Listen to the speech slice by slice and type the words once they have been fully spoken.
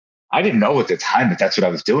I didn't know at the time that that's what I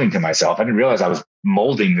was doing to myself. I didn't realize I was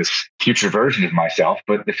molding this future version of myself,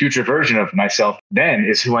 but the future version of myself then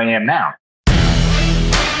is who I am now.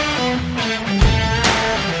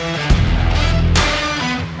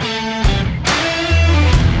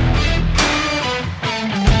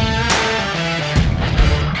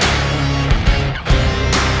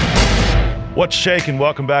 What's shaking?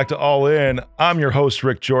 Welcome back to All In. I'm your host,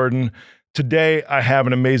 Rick Jordan. Today, I have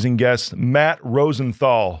an amazing guest, Matt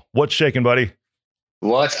Rosenthal. What's shaking, buddy?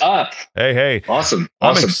 What's up? Hey. Awesome.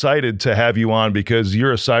 I'm excited to have you on because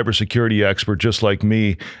you're a cybersecurity expert just like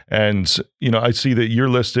me. And, I see that you're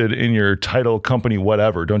listed in your title, company,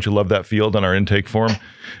 whatever. Don't you love that field on our intake form?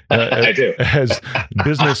 I do. As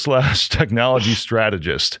business/technology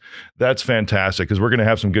strategist. That's fantastic because we're going to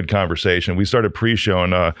have some good conversation. We started pre-show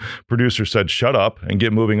and producer said, shut up and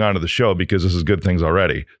get moving on to the show because this is good things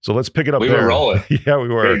already. So let's pick it up there. We were rolling. Yeah, we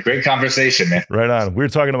were. Great conversation, man. Right on. We were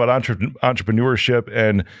talking about entrepreneurship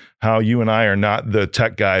and how you and I are not the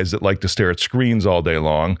tech guys that like to stare at screens all day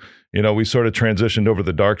long. We sort of transitioned over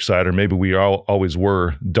the dark side, or maybe we always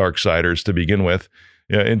were dark siders to begin with,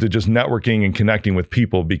 into just networking and connecting with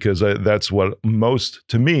people because that's what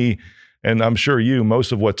to me, and I'm sure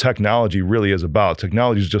most of what technology really is about.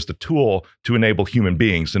 Technology is just a tool to enable human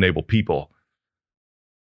beings, to enable people.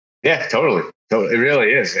 Yeah, totally. It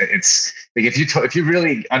really is. It's like if you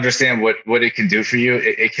really understand what it can do for you,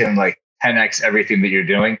 it can like 10x everything that you're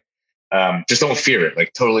doing. Just don't fear it.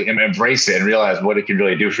 Like totally embrace it and realize what it can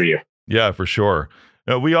really do for you. Yeah, for sure.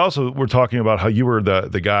 We also were talking about how you were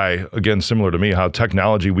the guy, again, similar to me, how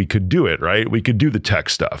technology, we could do it, right? We could do the tech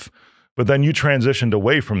stuff. But then you transitioned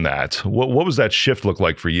away from that. What was that shift look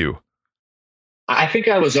like for you? I think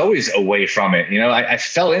I was always away from it. I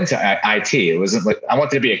fell into IT. It wasn't like I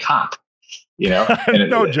wanted to be a cop. No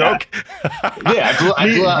joke. I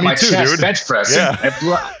blew out my chest dude. bench pressing.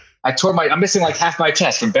 Yeah. I'm missing like half my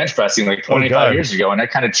chest from bench pressing like 25 years ago. And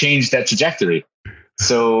that kind of changed that trajectory.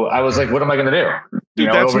 So I was like, what am I going to do?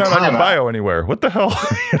 Dude, that's not on your bio anywhere. What the hell?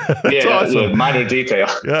 That's awesome. Minor detail.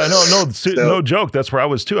 Yeah, no joke. That's where I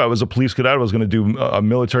was too. I was a police cadet. I was going to do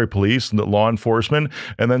military police, law enforcement.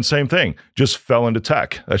 And then same thing, just fell into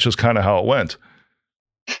tech. That's just kind of how it went.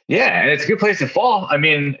 Yeah, and it's a good place to fall. I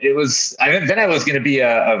mean, then I was going to be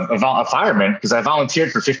a fireman because I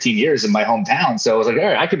volunteered for 15 years in my hometown. So I was like, all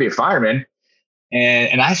right, I could be a fireman.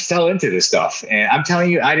 And I fell into this stuff. And I'm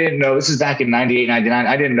telling you, I didn't know, this is back in 98, 99.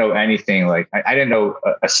 I didn't know anything. Like I didn't know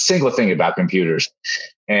a single thing about computers.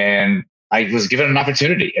 And I was given an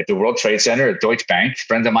opportunity at the World Trade Center at Deutsche Bank.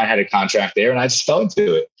 Friends of mine had a contract there and I just fell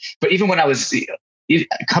into it. But even when I was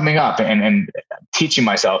coming up and teaching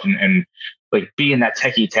myself and like being that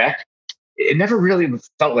techie tech, it never really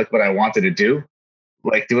felt like what I wanted to do.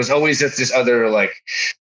 Like there was always this other like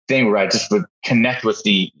thing where I just would connect with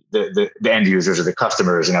the end users or the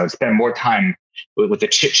customers, and I would spend more time with the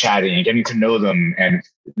chit chatting and getting to know them and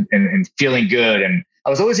feeling good. And I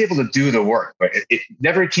was always able to do the work, but it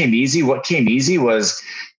never came easy. What came easy was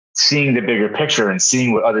seeing the bigger picture and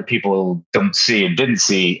seeing what other people don't see and didn't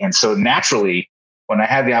see. And so naturally, when I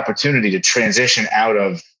had the opportunity to transition out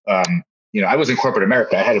of, I was in corporate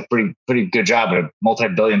America. I had a pretty good job at a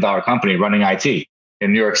multi-billion-dollar company running IT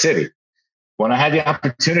in New York City. When I had the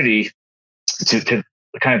opportunity to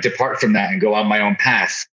kind of depart from that and go on my own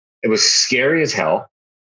path, it was scary as hell.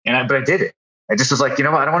 But I did it. I just was like, I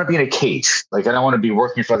don't want to be in a cage. Like, I don't want to be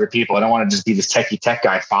working for other people. I don't want to just be this techie tech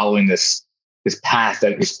guy following this path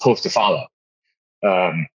that you're supposed to follow.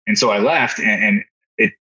 And so I left and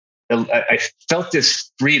I felt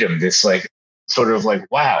this freedom, this like, sort of like,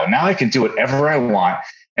 wow, now I can do whatever I want.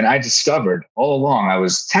 And I discovered all along I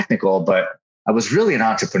was technical, but I was really an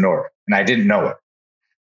entrepreneur and I didn't know it.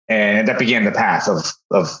 And that began the path of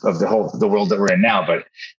the world that we're in now. But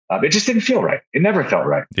it just didn't feel right. It never felt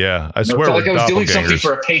right. Yeah. I swear. It felt like I was doing something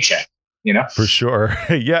for a paycheck. For sure.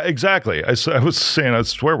 Yeah, exactly. I was saying, I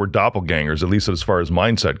swear we're doppelgangers, at least as far as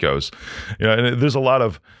mindset goes. And there's a lot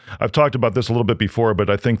of, I've talked about this a little bit before, but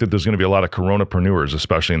I think that there's going to be a lot of coronapreneurs,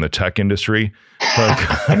 especially in the tech industry. I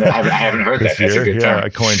haven't heard that. That's a good term. Yeah, I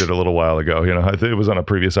coined it a little while ago. I think it was on a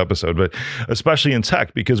previous episode, but especially in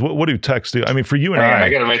tech, because what do techs do? I mean, for you and I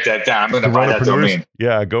got to write that down. I'm going to buy that domain.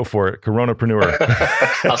 Yeah, go for it.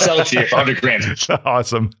 Coronapreneur. I'll sell it to you for $100,000.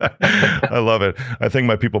 Awesome. I love it. I think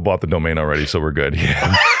my people bought the domain already, so we're good.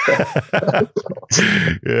 Yeah.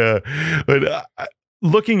 Yeah. But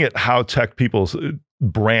looking at how tech people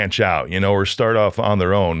branch out, or start off on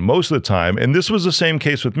their own most of the time. And this was the same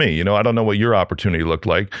case with me. I don't know what your opportunity looked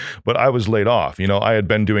like, but I was laid off. I had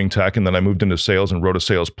been doing tech, and then I moved into sales and wrote a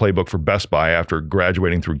sales playbook for Best Buy after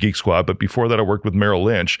graduating through Geek Squad. But before that, I worked with Merrill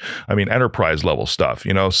Lynch. Enterprise level stuff,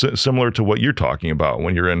 similar to what you're talking about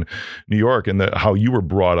when you're in New York and how you were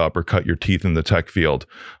brought up or cut your teeth in the tech field.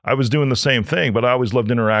 I was doing the same thing, but I always loved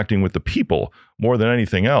interacting with the people more than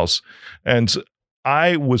anything else. And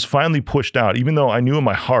I was finally pushed out, even though I knew in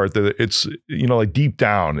my heart that it's, like deep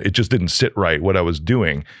down, it just didn't sit right what I was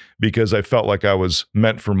doing, because I felt like I was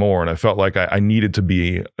meant for more. And I felt like I needed to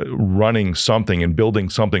be running something and building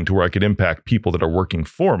something to where I could impact people that are working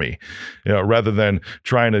for me, rather than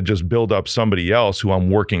trying to just build up somebody else who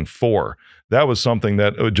I'm working for. That was something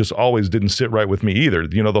that just always didn't sit right with me either.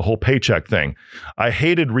 The whole paycheck thing. I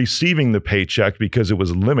hated receiving the paycheck because it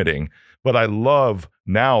was limiting, but I love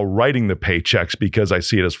now writing the paychecks because I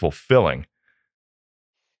see it as fulfilling.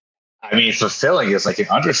 Fulfilling is like an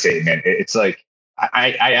understatement. It's like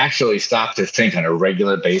I actually stop to think on a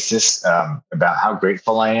regular basis about how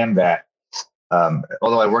grateful I am that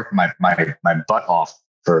although I worked my butt off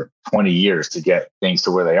for 20 years to get things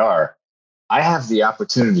to where they are, I have the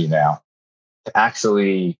opportunity now to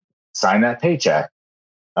actually sign that paycheck.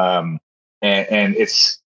 And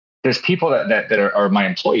there's people that are my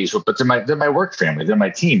employees, but they're my work family, they're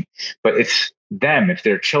my team. But it's them, it's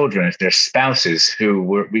their children, it's their spouses who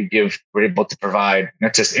we're able to provide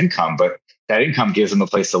not just income, but that income gives them a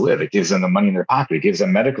place to live. It gives them the money in their pocket. It gives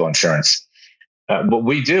them medical insurance. What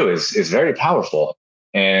we do is very powerful,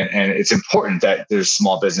 and it's important that there's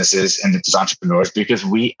small businesses and there's entrepreneurs, because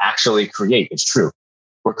we actually create. It's true.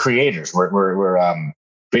 We're creators. We're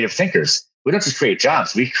creative thinkers. We don't just create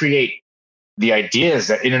jobs. We create the ideas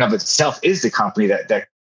that in and of itself is the company that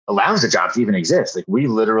allows the job to even exist. Like, we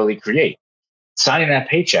literally create. Signing that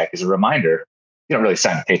paycheck is a reminder. You don't really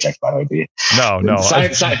sign the paycheck, by the way, do you? No.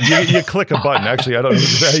 You click a button. Actually, I don't know.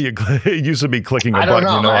 It used to be clicking a button.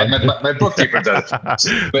 I don't know. My bookkeeper does.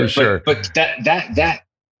 But, For sure. But that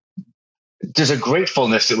there's a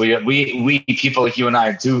gratefulness that we people like you and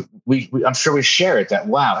I do. I'm sure we share it. That,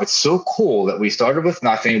 wow, it's so cool that we started with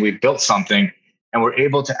nothing. We built something, and we're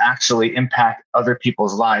able to actually impact other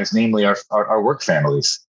people's lives, namely our work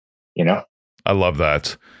families. I love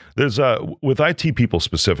that. There's with IT people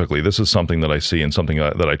specifically, this is something that I see and something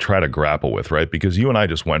that I try to grapple with, right? Because you and I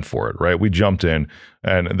just went for it, right? We jumped in,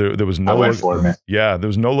 and there was no. I went for it, man. Yeah, there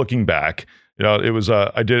was no looking back. It was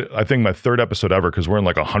I think my third episode ever, because we're in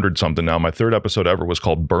like 100 something now. My third episode ever was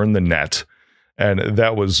called Burn the Net. And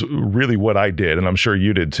that was really what I did, and I'm sure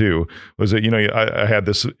you did too, was that, I had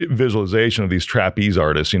this visualization of these trapeze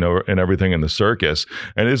artists, and everything in the circus,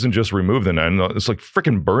 and it isn't just remove the net, it's like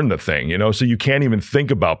freaking burn the thing, so you can't even think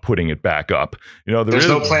about putting it back up. There's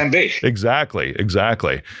no plan B. Exactly.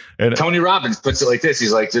 And Tony Robbins puts it like this.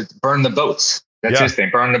 He's like, just burn the boats. That's his thing.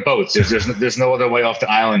 Burn the boats. There's no other way off the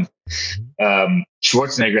island.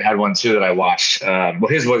 Schwarzenegger had one too that I watched.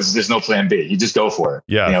 His was, there's no plan B. You just go for it.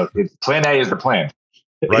 Yeah. Plan A is the plan.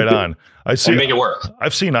 Right on. I see. And make it work.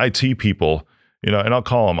 I've seen IT people, and I'll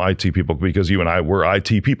call them IT people because you and I were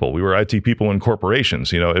IT people. We were IT people in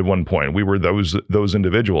corporations, at one point. We were those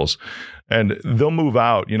individuals. And they'll move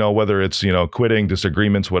out, whether it's, quitting,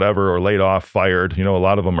 disagreements, whatever, or laid off, fired. A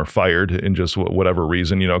lot of them are fired in just whatever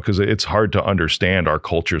reason, because it's hard to understand our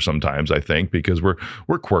culture sometimes, I think, because we're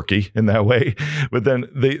quirky in that way. But then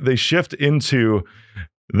they shift into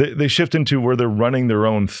where they're running their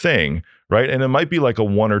own thing, right? And it might be like a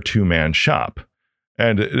 1 or 2 man shop.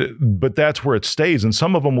 But that's where it stays. And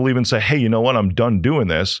some of them will even say, hey, you know what? I'm done doing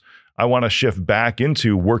this. I want to shift back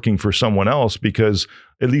into working for someone else because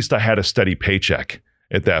at least I had a steady paycheck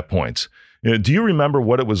at that point. Do you remember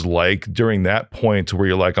what it was like during that point where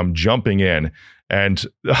you're like, I'm jumping in and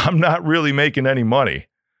I'm not really making any money?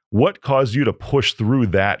 What caused you to push through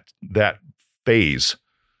that phase?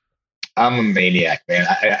 I'm a maniac, man.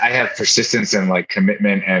 I have persistence and like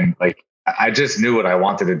commitment, and like I just knew what I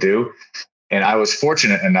wanted to do. And I was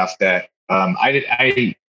fortunate enough that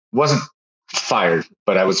I wasn't fired,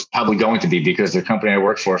 but I was probably going to be, because the company I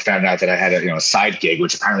worked for found out that I had a side gig,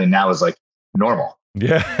 which apparently now is like normal.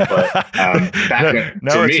 Yeah. But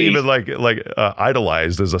now it's even like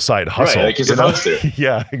idolized as a side hustle. Right, like you're supposed to.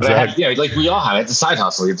 Yeah, exactly. Like we all have it. It's a side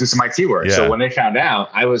hustle. You do some IT work. Yeah. So when they found out,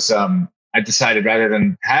 I decided rather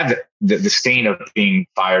than have the stain of being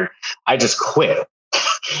fired, I just quit.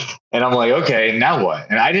 And I'm like, okay, now what?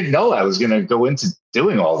 And I didn't know I was going to go into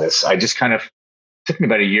doing all this. I just kind of took me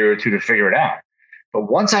about a year or two to figure it out. But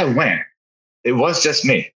once I went, it was just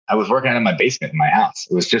me. I was working out in my basement in my house.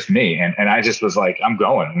 It was just me. And I just was like, I'm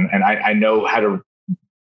going. And I know how to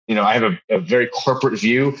I have a very corporate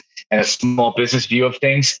view and a small business view of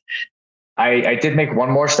things. I did make one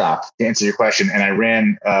more stop to answer your question. And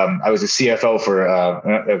I was a CFO for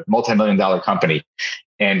a multi-million-dollar company.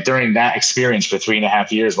 And during that experience for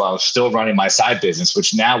 3.5 years, while I was still running my side business,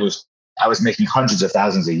 which I was making hundreds of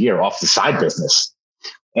thousands a year off the side business.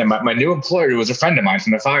 And my new employer, who was a friend of mine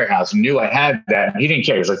from the firehouse, knew I had that. He didn't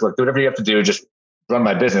care. He was like, look, do whatever you have to do. Just run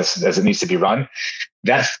my business as it needs to be run.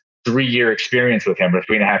 That 3-year experience with him, or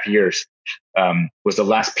 3.5 years, was the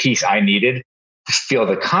last piece I needed to feel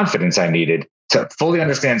the confidence I needed to fully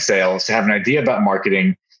understand sales, to have an idea about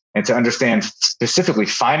marketing, and to understand specifically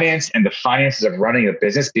finance and the finances of running a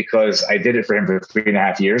business, because I did it for him for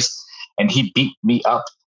 3.5 years. And he beat me up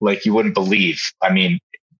like you wouldn't believe. I mean,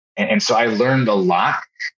 and so I learned a lot,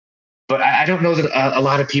 but I don't know that a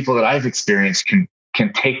lot of people that I've experienced can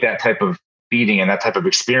take that type of beating and that type of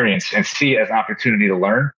experience and see it as an opportunity to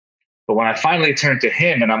learn. But when I finally turned to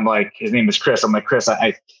him and I'm like, his name is Chris. I'm like, Chris,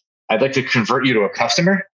 I'd like to convert you to a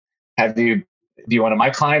customer. Be one of my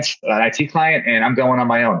clients, an IT client, and I'm going on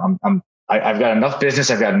my own. I've got enough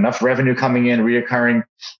business. I've got enough revenue coming in, reoccurring.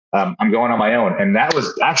 I'm going on my own. And that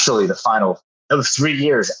was actually that was 3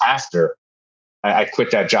 years after I quit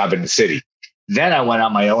that job in the city. Then I went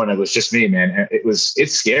on my own. It was just me, man.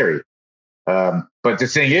 It's scary. But the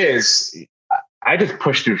thing is, I just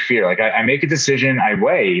push through fear. Like I make a decision, I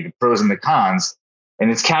weigh the pros and the cons, and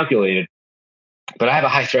it's calculated. But I have a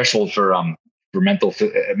high threshold for mental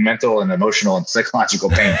and emotional and psychological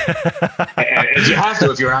pain. and you have to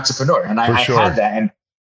if you're an entrepreneur. And I had that, and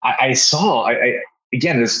I saw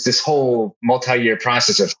again this whole multi-year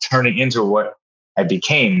process of turning into what I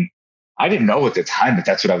became. I didn't know at the time that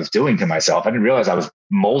that's what I was doing to myself. I didn't realize I was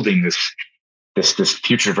molding this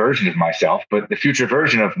future version of myself. But the future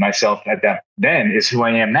version of myself at that then is who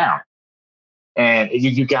I am now. And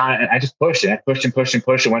you got it. I just pushed it. I pushed and pushed and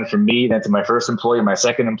pushed. It went from me then to my first employee, my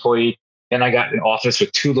second employee. Then I got an office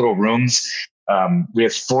with 2 little rooms. We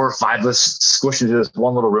had 4 or 5 lists squished into this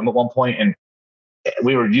one little room at one point, and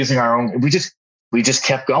we were using our own. We just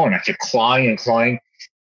kept going. I kept clawing and clawing.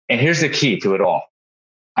 And here's the key to it all.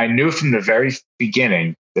 I knew from the very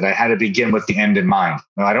beginning that I had to begin with the end in mind.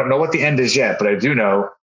 Now, I don't know what the end is yet, but I do know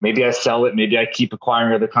maybe I sell it. Maybe I keep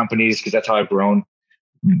acquiring other companies because that's how I've grown.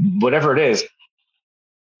 Whatever it is,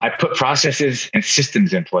 I put processes and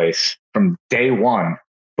systems in place from day one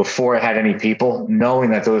before I had any people,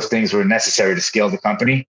 knowing that those things were necessary to scale the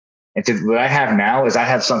company. And what I have now is I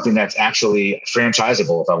have something that's actually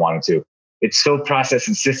franchisable if I wanted to. It's so process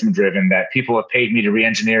and system driven that people have paid me to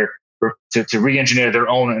re-engineer their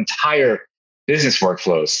own entire business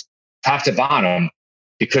workflows, top to bottom,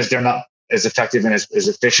 because they're not as effective and as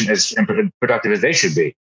efficient and productive as they should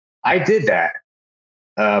be. I did that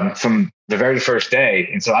from the very first day.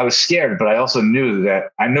 And so I was scared, but I also knew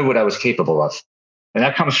that I knew what I was capable of. And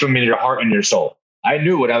that comes from your heart and your soul. I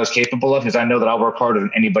knew what I was capable of because I know that I'll work harder than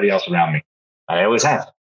anybody else around me. I always have.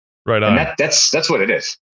 Right on. And that's what it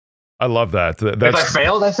is. I love that. That's, if I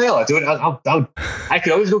failed, I fail. I do it. I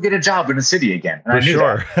could always go get a job in the city again. And for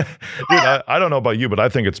sure. Dude, I don't know about you, but I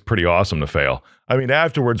think it's pretty awesome to fail. I mean,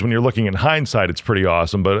 afterwards, when you're looking in hindsight, it's pretty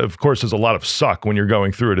awesome. But of course, there's a lot of suck when you're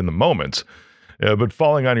going through it in the moment. But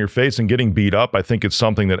falling on your face and getting beat up, I think it's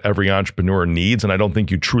something that every entrepreneur needs. And I don't think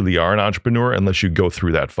you truly are an entrepreneur unless you go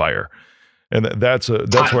through that fire. And that's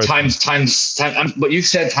where times. What you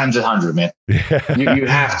said times 100, man. Yeah. You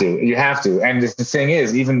have to. And the thing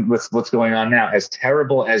is, even with what's going on now, as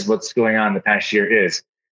terrible as what's going on the past year is,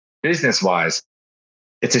 business wise,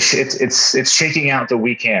 it's shaking out the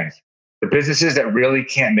weak hands. The businesses that really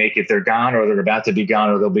can't make it, they're gone, or they're about to be gone,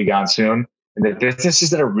 or they'll be gone soon. And the businesses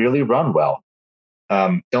that are really run well,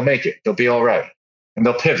 they'll make it. They'll be all right, and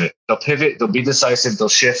they'll pivot. They'll be decisive. They'll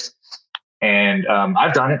shift. And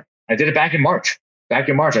I've done it. I did it back in March.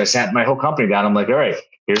 I sat my whole company down. I'm like, all right,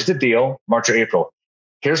 here's the deal, March or April.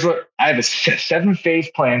 Here's what I have: a 7-phase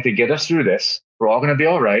plan to get us through this. We're all going to be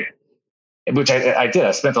all right, which I did.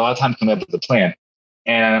 I spent a lot of time coming up with a plan.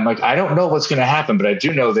 And I'm like, I don't know what's going to happen, but I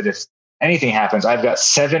do know that if anything happens, I've got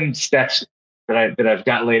 7 steps that I've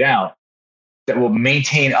got laid out that will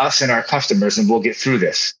maintain us and our customers, and we'll get through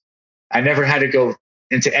this. I never had to go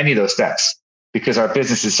into any of those steps because our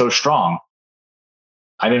business is so strong.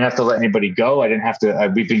 I didn't have to let anybody go. I didn't have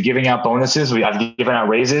to. We've been giving out bonuses. I've given out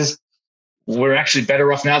raises. We're actually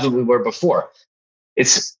better off now than we were before.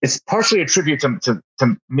 It's partially a tribute to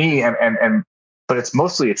me, but it's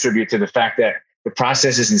mostly a tribute to the fact that the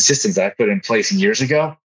processes and systems that I put in place years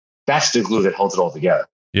ago, that's the glue that holds it all together.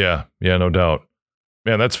 Yeah, no doubt.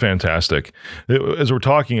 Man, that's fantastic. As we're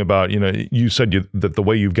talking about, you said that the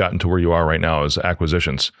way you've gotten to where you are right now is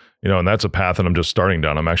acquisitions, and that's a path that I'm just starting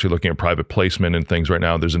down. I'm actually looking at private placement and things right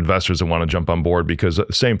now. There's investors that want to jump on board because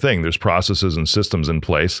same thing, there's processes and systems in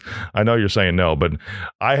place. I know you're saying no, but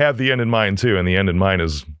I have the end in mind too. And the end in mind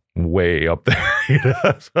is way up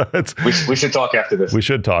there. So we should talk after this. We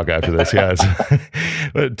should talk after this, yes.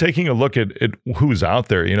 But taking a look at who's out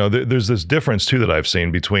there, there's this difference too that I've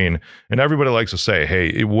seen between, and everybody likes to say,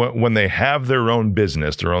 hey, when they have their own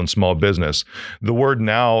business, their own small business, the word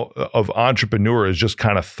now of entrepreneur is just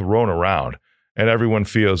kind of thrown around. And everyone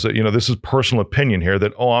feels that, this is personal opinion here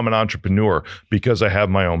that, oh, I'm an entrepreneur because I have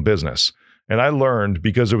my own business. And I learned,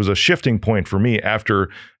 because there was a shifting point for me after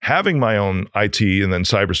having my own IT and then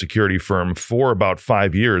cybersecurity firm for about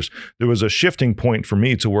 5 years, there was a shifting point for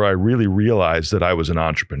me to where I really realized that I was an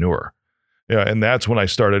entrepreneur. Yeah, and that's when I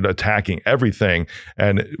started attacking everything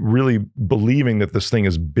and really believing that this thing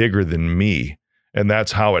is bigger than me. And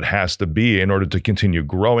that's how it has to be in order to continue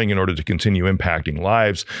growing, in order to continue impacting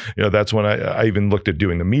lives. That's when I even looked at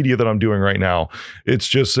doing the media that I'm doing right now.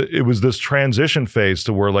 It was this transition phase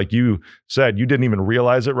to where, like you said, you didn't even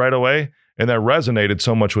realize it right away. And that resonated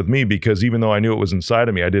so much with me because even though I knew it was inside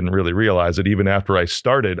of me, I didn't really realize it even after I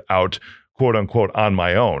started out, quote unquote, on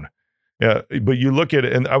my own. Yeah, but you look at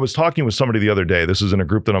it, and I was talking with somebody the other day. This is in a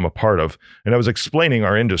group that I'm a part of, and I was explaining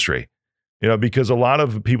our industry. Because a lot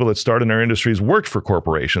of people that start in our industries worked for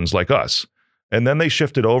corporations like us. And then they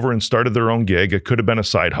shifted over and started their own gig. It could have been a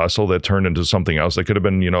side hustle that turned into something else. They could have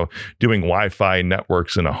been, doing Wi-Fi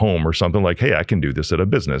networks in a home or something like, hey, I can do this at a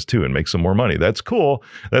business too and make some more money. That's cool.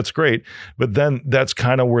 That's great. But then that's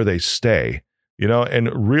kind of where they stay,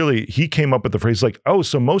 and really he came up with the phrase like, oh,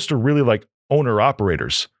 so most are really like owner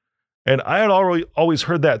operators. And I had always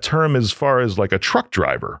heard that term as far as like a truck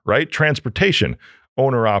driver, right? Transportation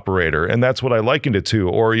owner operator. And that's what I likened it to,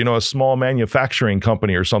 or, a small manufacturing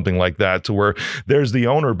company or something like that, to where there's the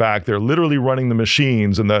owner back there literally running the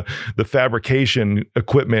machines and the fabrication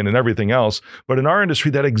equipment and everything else. But in our industry,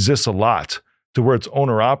 that exists a lot to where it's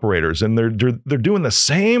owner operators. And they're doing the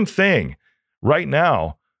same thing right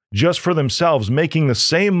now, just for themselves, making the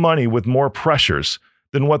same money with more pressures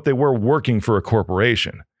than what they were working for a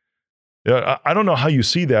corporation. I don't know how you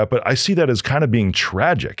see that, but I see that as kind of being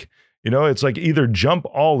tragic. It's like either jump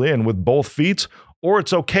all in with both feet, or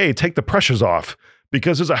it's okay, take the pressures off,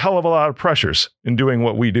 because there's a hell of a lot of pressures in doing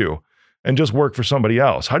what we do and just work for somebody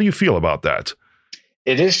else. How do you feel about that?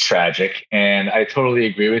 It is tragic. And I totally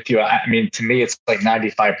agree with you. I mean, to me, it's like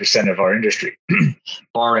 95% of our industry,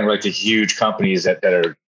 barring like the huge companies that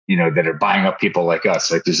are, that are buying up people like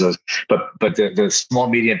us. Like there's those, but the small,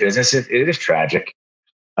 medium businesses, it is tragic.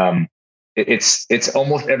 It's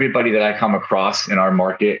almost everybody that I come across in our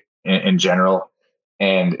market in general.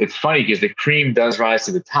 And it's funny because the cream does rise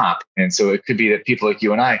to the top. And so it could be that people like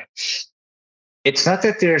you and I, it's not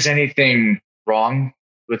that there's anything wrong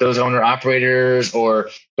with those owner operators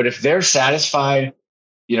but if they're satisfied,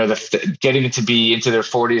 getting to be into their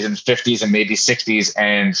 40s and 50s and maybe 60s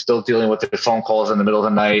and still dealing with the phone calls in the middle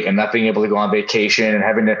of the night and not being able to go on vacation and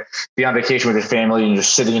having to be on vacation with your family and you're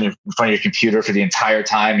sitting in front of your computer for the entire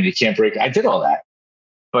time and you can't break. I did all that,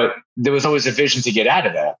 but there was always a vision to get out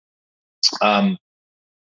of that.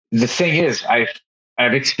 The thing is,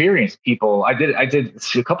 I've experienced people. I did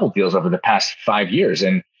a couple of deals over the past 5 years,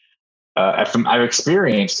 and I've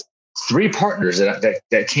experienced 3 partners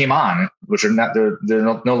that came on, which are not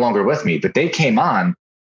they're no longer with me, but they came on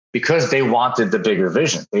because they wanted the bigger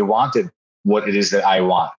vision. They wanted what it is that I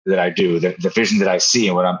want, that I do, the vision that I see,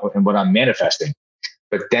 and what I'm manifesting.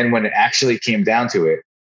 But then when it actually came down to it,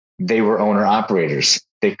 they were owner operators.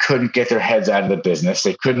 They couldn't get their heads out of the business.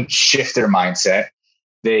 They couldn't shift their mindset.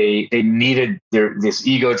 They needed this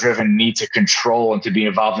ego-driven need to control and to be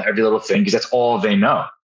involved in every little thing because that's all they know,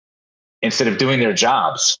 instead of doing their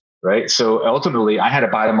jobs, right? So ultimately, I had to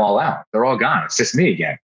buy them all out. They're all gone. It's just me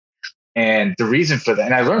again. And the reason for that,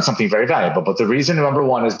 and I learned something very valuable, but the reason, number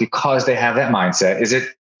one, is because they have that mindset.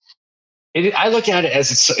 I look at it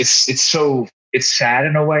as it's sad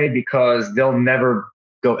in a way because they'll never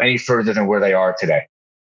go any further than where they are today.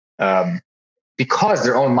 Because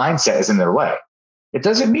their own mindset is in their way. It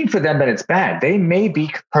doesn't mean for them that it's bad. They may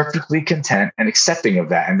be perfectly content and accepting of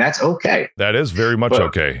that, and that's okay. That is very much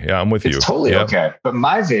okay. Yeah, I'm with you. It's totally okay. But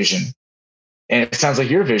my vision, and it sounds like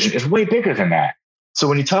your vision, is way bigger than that. So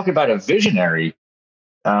when you talk about a visionary,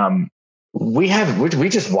 we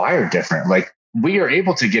just wired different. Like we are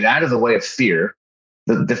able to get out of the way of fear.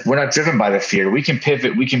 We're not driven by the fear. We can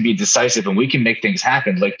pivot. We can be decisive, and we can make things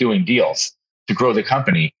happen, like doing deals to grow the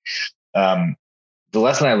company. The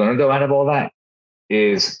lesson I learned though out of all that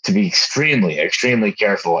is to be extremely, extremely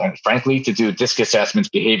careful. And frankly, to do DISC assessments,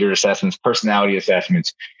 behavior assessments, personality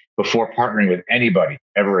assessments before partnering with anybody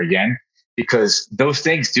ever again, because those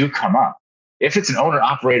things do come up. If it's an owner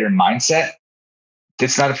operator mindset,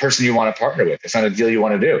 it's not a person you want to partner with. It's not a deal you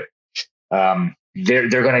want to do. They're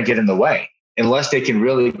going to get in the way unless they can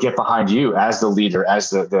really get behind you as the leader, as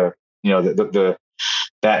the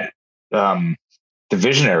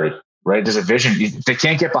visionary, right? There's a vision. If they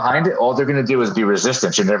can't get behind it, all they're going to do is be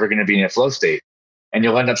resistant. You're never going to be in a flow state, and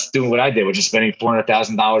you'll end up doing what I did, which is spending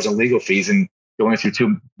 $400,000 in legal fees and going through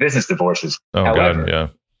 2 business divorces. Oh, however, God, yeah.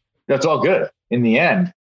 That's all good. In the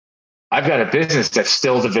end, I've got a business that's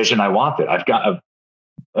still the vision I wanted. I've got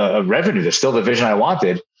a revenue that's still the vision I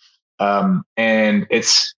wanted. And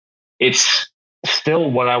it's still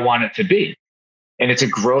what I want it to be. And it's a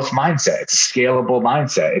growth mindset. It's a scalable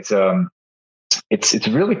mindset. It's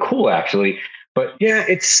really cool, actually. But yeah,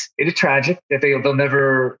 it is tragic that they'll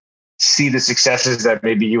never see the successes that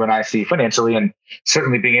maybe you and I see financially, and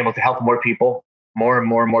certainly being able to help more people, more and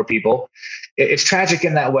more and more people. It's tragic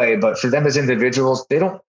in that way, but for them as individuals, they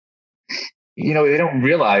don't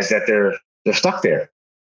realize that they're stuck there.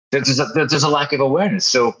 There's a lack of awareness.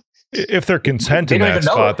 So if they're content in that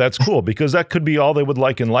spot, that's cool, because that could be all they would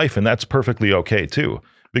like in life, and that's perfectly okay too.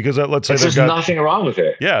 Because let's say there's nothing wrong with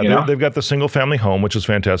it. Yeah, they've got the single family home, which is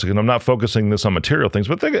fantastic. And I'm not focusing this on material things,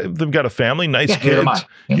 but they've got a family, nice kids,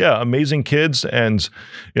 amazing kids, and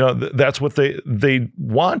that's what they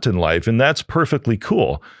want in life, and that's perfectly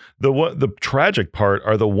cool. The tragic part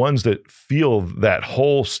are the ones that feel that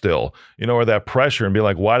hole still, or that pressure, and be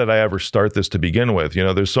like, why did I ever start this to begin with?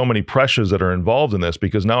 There's so many pressures that are involved in this,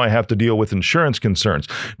 because now I have to deal with insurance concerns.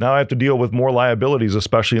 Now I have to deal with more liabilities,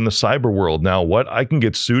 especially in the cyber world. Now I can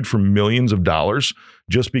get sued for millions of dollars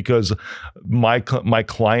just because my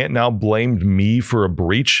client now blamed me for a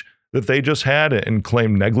breach that they just had and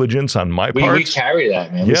claimed negligence on my part. We carry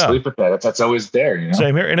that, man. We sleep with that. That's always there.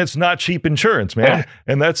 Same here. And it's not cheap insurance, man. Yeah.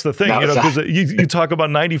 And that's the thing, because you talk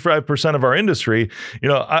about 95% of our industry,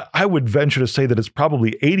 I would venture to say that it's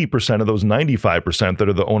probably 80% of those 95% that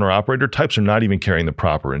are the owner operator types are not even carrying the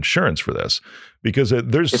proper insurance for this, because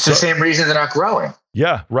it's the same reason they're not growing.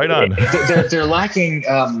 Yeah, right on. They're lacking.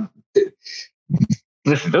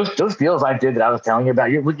 Listen, those deals I did that I was telling you about,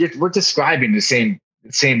 we're describing the same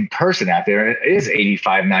person out there. It is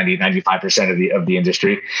 85, 90, 95% of the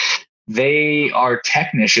industry. They are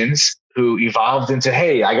technicians who evolved into,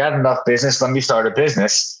 hey, I got enough business. Let me start a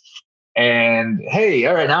business. And hey,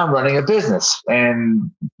 all right, now I'm running a business. And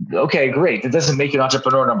okay, great. That doesn't make you an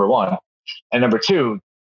entrepreneur, number one. And number two,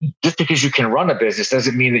 just because you can run a business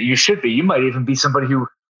doesn't mean that you should be. You might even be somebody who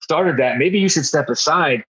started that. Maybe you should step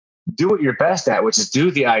aside, do what you're best at, which is do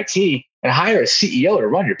the IT, and hire a CEO to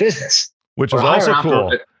run your business. Which is also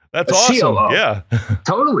cool. That's awesome. COO. Yeah,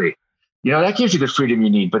 totally. That gives you the freedom you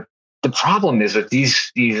need. But the problem is with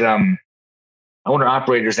these owner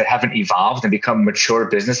operators that haven't evolved and become mature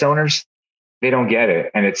business owners, they don't get it.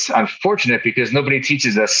 And it's unfortunate because nobody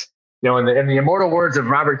teaches us, in the immortal words of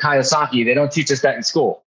Robert Kiyosaki, they don't teach us that in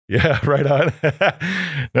school. Yeah, right on.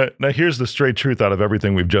 Now, here's the straight truth out of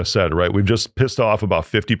everything we've just said, right? We've just pissed off about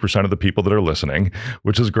 50% of the people that are listening,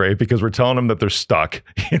 which is great because we're telling them that they're stuck,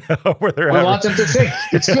 where they're We want them to think.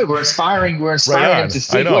 It's good. We're inspiring them to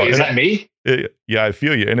think. Wait, is that me? Yeah, I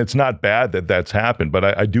feel you. And it's not bad that that's happened, but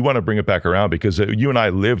I do want to bring it back around because you and I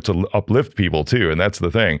live to uplift people too. And that's the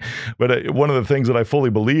thing. But one of the things that I fully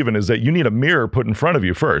believe in is that you need a mirror put in front of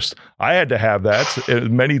you first. I had to have that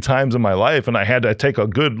many times in my life, and I had to take a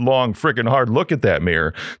good, long, freaking hard look at that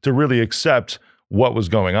mirror to really accept what was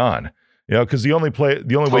going on. Because the only way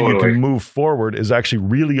you can move forward is actually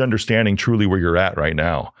really understanding truly where you're at right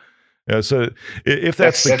now. So if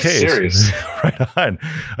that's the case, serious. Right on.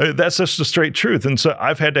 That's just the straight truth. And so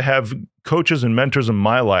I've had to have coaches and mentors in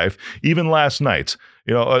my life, even last night,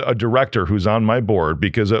 a director who's on my board,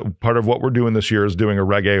 because part of what we're doing this year is doing a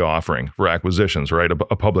Reg A offering for acquisitions, right?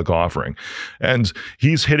 A public offering. And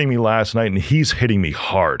he's hitting me last night, and he's hitting me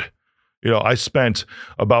hard. I spent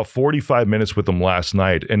about 45 minutes with him last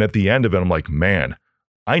night. And at the end of it, I'm like, man,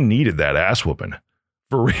 I needed that ass whooping.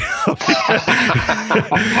 For real.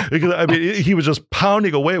 Because he was just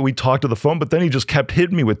pounding away. We talked to the phone, but then he just kept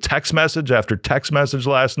hitting me with text message after text message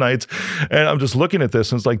last night. And I'm just looking at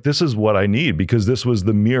this and it's like, this is what I need, because this was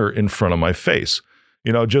the mirror in front of my face,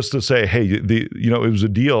 just to say, hey, it was a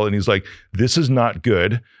deal. And he's like, this is not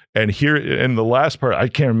good. And here, in the last part, I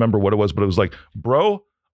can't remember what it was, but it was like, bro,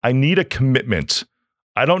 I need a commitment.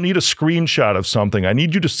 I don't need a screenshot of something. I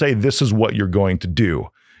need you to say, this is what you're going to do.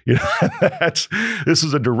 This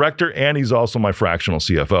is a director, and he's also my fractional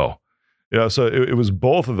CFO. So it was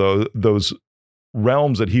both of those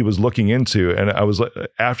realms that he was looking into. And I was like,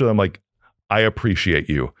 after them, like, I appreciate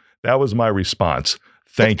you. That was my response.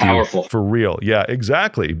 Thank you. Powerful. For real. Yeah,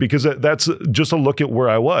 exactly. Because that's just a look at where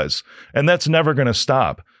I was. And that's never going to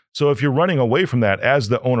stop. So if you're running away from that as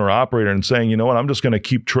the owner operator and saying, you know what, I'm just going to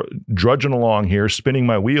keep drudging along here, spinning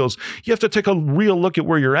my wheels, you have to take a real look at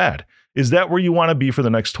where you're at. Is that where you want to be for the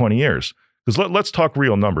next 20 years? Because let's talk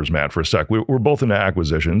real numbers, Matt, for a sec. We're both into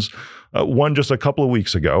acquisitions. One just a couple of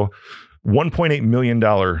weeks ago, $1.8 million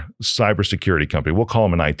cybersecurity company. We'll call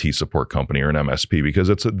them an IT support company or an MSP because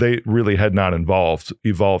they really had not evolved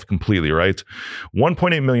completely, right?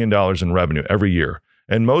 $1.8 million in revenue every year.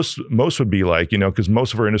 And most would be like, because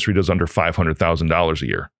most of our industry does under $500,000 a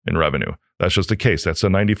year in revenue. That's just the case. That's a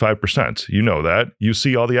 95%. You know that. You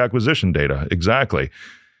see all the acquisition data. Exactly.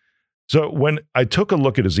 So when I took a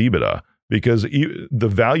look at his EBITDA, because the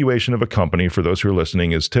valuation of a company, for those who are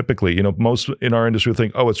listening, is typically, most in our industry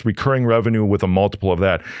think, oh, it's recurring revenue with a multiple of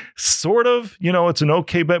that. Sort of, it's an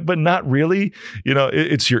okay bet, but not really.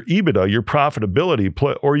 It's your EBITDA, your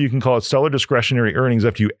profitability, or you can call it seller discretionary earnings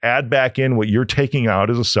after you add back in what you're taking out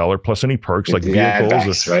as a seller, plus any perks like vehicles.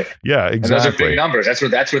 Backs, right? Yeah, exactly. And those are big numbers. That's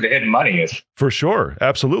where the hidden money is. For sure.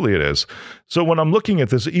 Absolutely it is. So when I'm looking at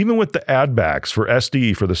this, even with the add backs for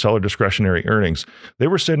SDE, for the seller discretionary earnings, they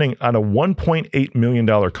were sitting on a $1.8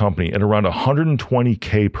 million company at around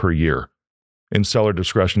 $120K per year in seller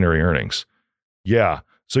discretionary earnings. Yeah.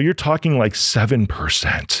 So you're talking like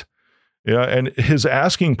 7%. Yeah. And his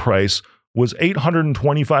asking price was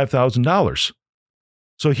 $825,000.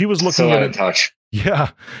 So he was looking at a touch. Yeah,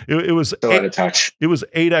 it was so out of touch. It was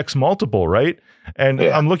 8x multiple, right? And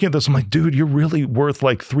I'm looking at this. I'm like, dude, you're really worth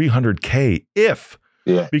like $300K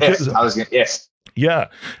because I was gonna Yeah,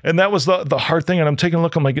 and that was the hard thing. And I'm taking a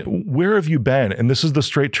look. I'm like, where have you been? And this is the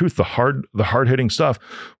straight truth, the hard hitting stuff.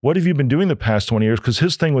 What have you been doing the past 20 years? Because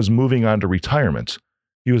his thing was moving on to retirement.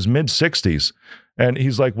 He was mid-60s, and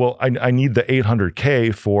he's like, well, I need the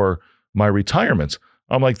 $800K for my retirement.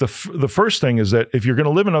 I'm like, the first thing is that if you're going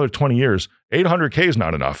to live another 20 years, $800K is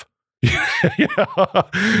not enough. Yeah,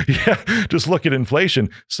 just look at inflation.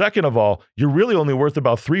 Second of all, you're really only worth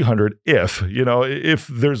about 300 if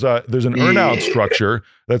there's an earnout structure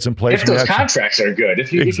that's in place. If those contracts are good,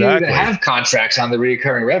 if you have contracts on the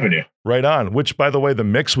recurring revenue. Right on, which by the way, the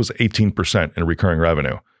mix was 18% in recurring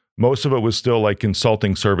revenue. Most of it was still like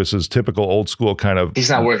consulting services, typical old school kind of. He's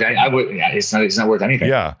not worth. He's not worth anything.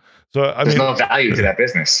 Yeah. So there's no value to that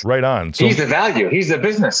business. Right on. So he's the value. He's the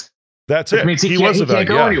business. That's it. He can't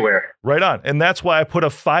go anywhere. Right on. And that's why I put a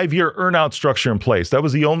 5-year earnout structure in place. That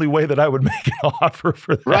was the only way that I would make an offer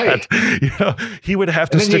for that. Right. He would have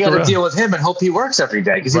to stick around. And then you got to deal with him and hope he works every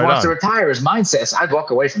day because he wants to retire. His mindset. So I'd walk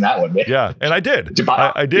away from that one. Man. Yeah. And I did.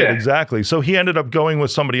 I did. Yeah. Exactly. So he ended up going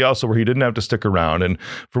with somebody else where he didn't have to stick around. And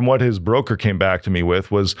from what his broker came back to me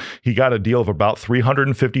with was he got a deal of about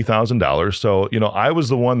 $350,000. So, I was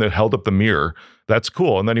the one that held up the mirror. That's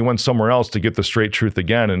cool. And then he went somewhere else to get the straight truth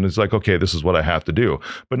again. And it's like, okay, this is what I have to do.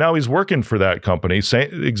 But now he's working for that company,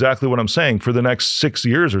 saying exactly what I'm saying for the next 6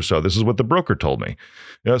 years or so. This is what the broker told me.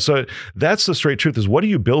 So that's the straight truth is what are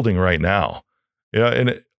you building right now?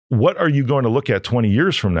 And what are you going to look at 20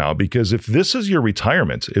 years from now? Because if this is your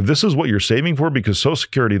retirement, if this is what you're saving for, because Social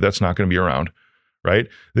Security, that's not going to be around. Right?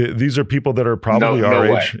 These are people that are probably our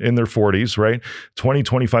age in their 40s, right? 20,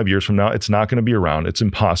 25 years from now, it's not going to be around. It's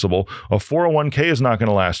impossible. A 401k is not going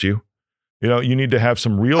to last you. You need to have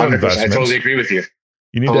some real investments. I totally agree with you.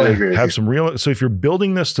 You need to have some real. So if you're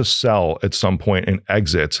building this to sell at some point and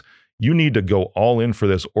exit, you need to go all in for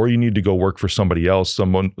this, or you need to go work for somebody else,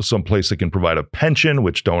 someplace that can provide a pension,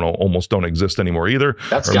 which almost don't exist anymore either.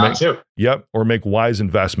 That's gone too. Yep. Or make wise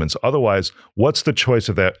investments. Otherwise, what's the choice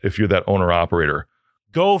of that if you're that owner operator?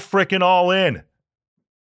 Go freaking all in.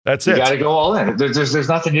 That's it. You got to go all in. There's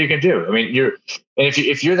nothing you can do. I mean,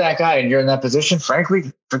 if you're that guy and you're in that position,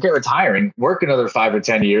 frankly, forget retiring. Work another 5 or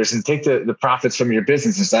 10 years and take the profits from your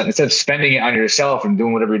business instead of spending it on yourself and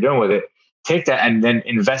doing whatever you're doing with it. Take that and then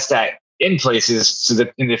invest that in places so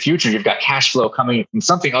that in the future you've got cash flow coming from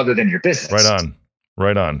something other than your business.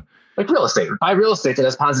 Right on. Like real estate. Buy real estate that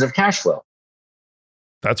has positive cash flow.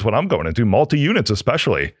 That's what I'm going to do. Multi-units,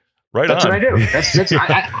 especially. That's what I do.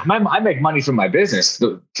 I make money from my business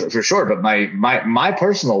for sure, but my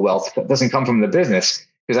personal wealth doesn't come from the business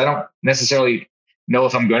because I don't necessarily know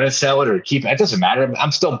if I'm going to sell it or keep it. It doesn't matter.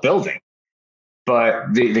 I'm still building,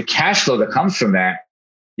 but the cash flow that comes from that,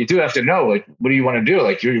 you do have to know, like, what do you want to do?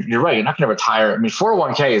 Like, you're right. You're not going to retire. I mean,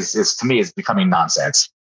 401k is to me is becoming nonsense.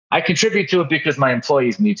 I contribute to it because my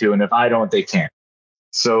employees need to, and if I don't, they can't.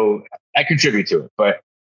 So I contribute to it, but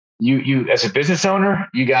you as a business owner,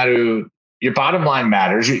 your bottom line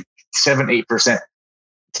matters. 7, 8%.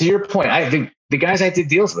 To your point, the guys I did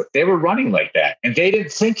deals with, they were running like that, and they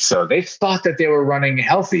didn't think so. They thought that they were running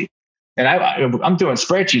healthy. And I'm doing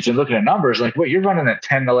spreadsheets and looking at numbers like, wait, you're running at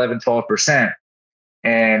 10, 11, 12%.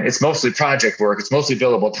 And it's mostly project work. It's mostly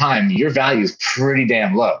billable time. Your value is pretty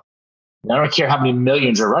damn low. I don't care how many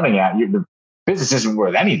millions you're running at. The business isn't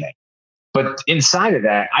worth anything. But inside of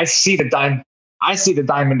that, I see the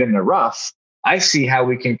diamond in the rough. I see how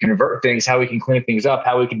we can convert things, how we can clean things up,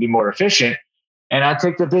 how we can be more efficient. And I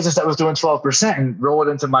take the business that was doing 12% and roll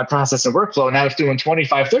it into my process and workflow. Now it's doing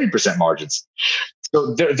 25, 30% margins.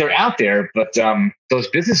 So they're out there, but those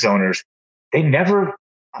business owners, they never,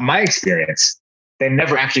 my experience, they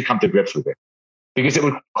never actually come to grips with it, because it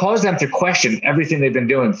would cause them to question everything they've been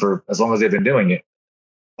doing for as long as they've been doing it,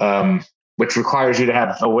 which requires you to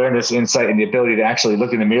have awareness, insight, and the ability to actually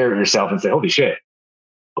look in the mirror at yourself and say, holy shit,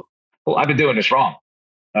 well, I've been doing this wrong.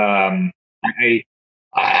 I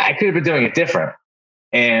could have been doing it different.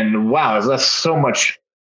 And wow, I've left so much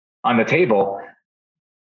on the table.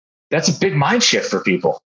 That's a big mind shift for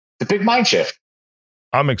people. It's a big mind shift.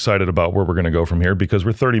 I'm excited about where we're going to go from here, because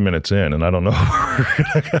we're 30 minutes in and I don't know.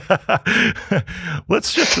 Let's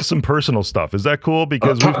shift to some personal stuff. Is that cool?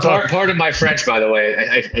 Because pardon my French, by the way.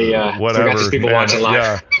 Whatever. People man, watching live.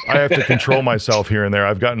 Yeah, I have to control myself here and there.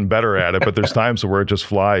 I've gotten better at it, but there's times where it just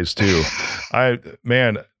flies too. Actually,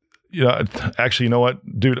 you know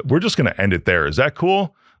what, dude? We're just going to end it there. Is that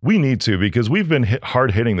cool? We need to, because we've been hard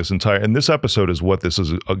hitting this and this episode is what this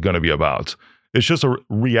is going to be about. It's just a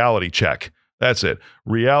reality check. That's it.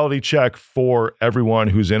 Reality check for everyone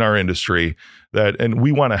who's in our industry, and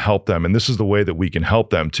we want to help them. And this is the way that we can help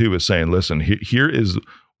them too, is saying, listen, here is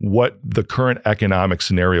what the current economic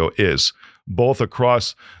scenario is, both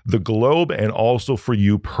across the globe and also for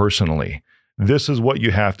you personally. This is what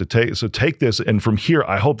you have to take. So take this. And from here,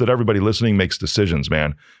 I hope that everybody listening makes decisions,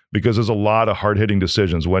 man, because there's a lot of hard-hitting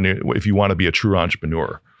decisions if you want to be a true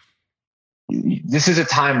entrepreneur. This is a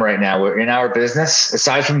time right now where in our business,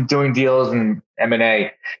 aside from doing deals and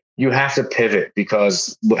M&A, you have to pivot,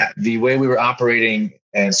 because the way we were operating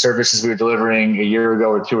and services we were delivering a year ago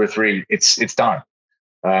or 2 or 3, it's done.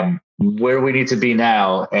 Where we need to be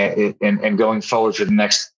now and going forward for the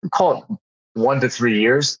next, call it 1 to 3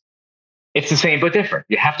 years, it's the same but different.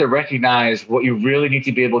 You have to recognize what you really need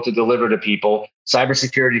to be able to deliver to people: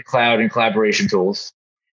 cybersecurity, cloud, and collaboration tools.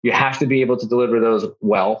 You have to be able to deliver those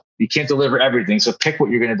well. You can't deliver everything. So pick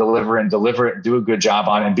what you're going to deliver and do a good job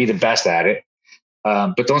on and be the best at it.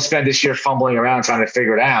 But don't spend this year fumbling around trying to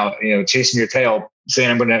figure it out, chasing your tail, saying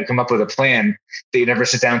I'm going to come up with a plan that you never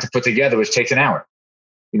sit down to put together, which takes an hour.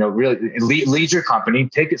 Really lead your company,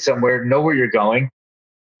 take it somewhere, know where you're going,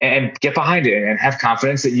 and get behind it and have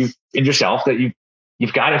confidence that you've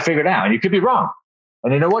got it figured out. And you could be wrong.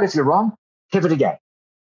 And you know what? If you're wrong, pivot again.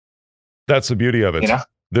 That's the beauty of it.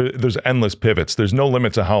 There's endless pivots. There's no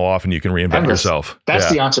limit to how often you can reinvent yourself. That's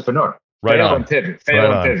the entrepreneur. Fail and pivot. Fail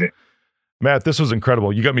and pivot. Matt, this was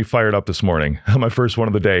incredible. You got me fired up this morning. My first one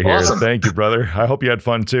of the day here. Awesome. Thank you, brother. I hope you had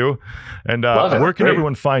fun too. And where can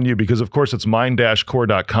everyone find you? Because of course it's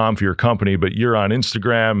mind-core.com for your company, but you're on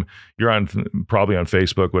Instagram, you're on probably on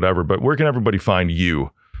Facebook, whatever. But where can everybody find you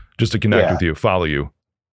just to connect with you, follow you?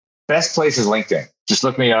 Best place is LinkedIn. Just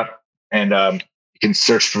look me up and you can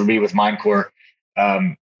search for me with MindCore.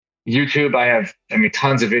 YouTube, I have,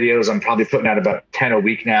 tons of videos. I'm probably putting out about 10 a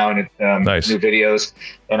week now, and nice. New videos.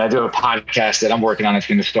 And I do a podcast that I'm working on. It's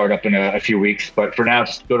going to start up in a few weeks. But for now,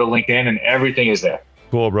 just go to LinkedIn and everything is there.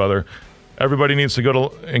 Cool, brother. Everybody needs to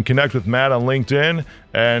go and connect with Matt on LinkedIn.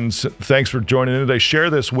 And thanks for joining in today.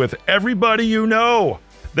 Share this with everybody you know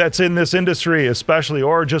that's in this industry, especially,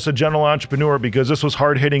 or just a general entrepreneur, because this was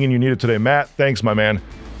hard hitting and you need it today. Matt, thanks, my man.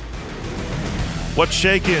 What's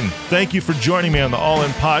shaking? Thank you for joining me on the All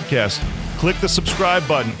In Podcast. Click the subscribe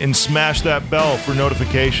button and smash that bell for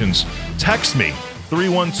notifications. Text me,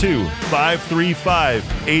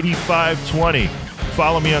 312-535-8520.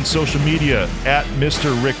 Follow me on social media at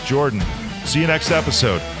Mr. Rick Jordan. See you next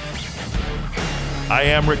episode. I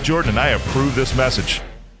am Rick Jordan, and I approve this message.